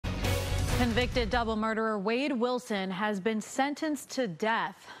Convicted double murderer Wade Wilson has been sentenced to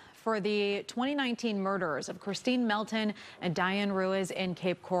death for the 2019 murders of Christine Melton and Diane Ruiz in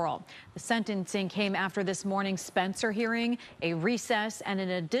Cape Coral. The sentencing came after this morning's Spencer hearing, a recess, and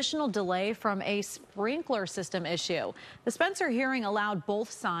an additional delay from a sprinkler system issue. The Spencer hearing allowed both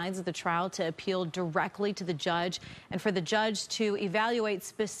sides of the trial to appeal directly to the judge and for the judge to evaluate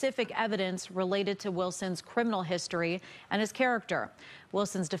specific evidence related to Wilson's criminal history and his character.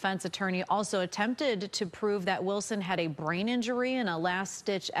 Wilson's defense attorney also attempted to prove that Wilson had a brain injury in a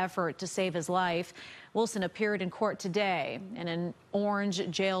last-ditch effort to save his life. Wilson appeared in court today in an orange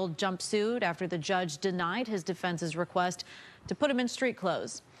jail jumpsuit after the judge denied his defense's request to put him in street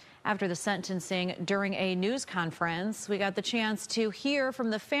clothes. After the sentencing, during a news conference, we got the chance to hear from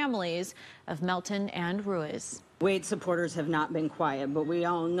the families of Melton and Ruiz. Wade supporters have not been quiet, but we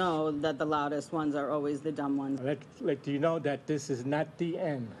all know that the loudest ones are always the dumb ones. I'd let you know that this is not the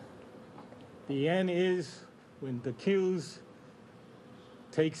end. The end is when the accused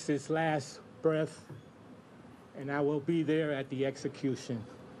takes his last breath, and I will be there at the execution.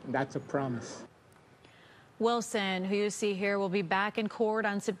 And that's a promise. Wilson, who you see here, will be back in court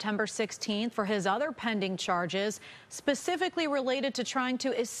on September 16th for his other pending charges, specifically related to trying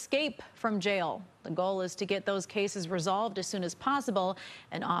to escape from jail. The goal is to get those cases resolved as soon as possible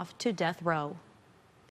and off to death row.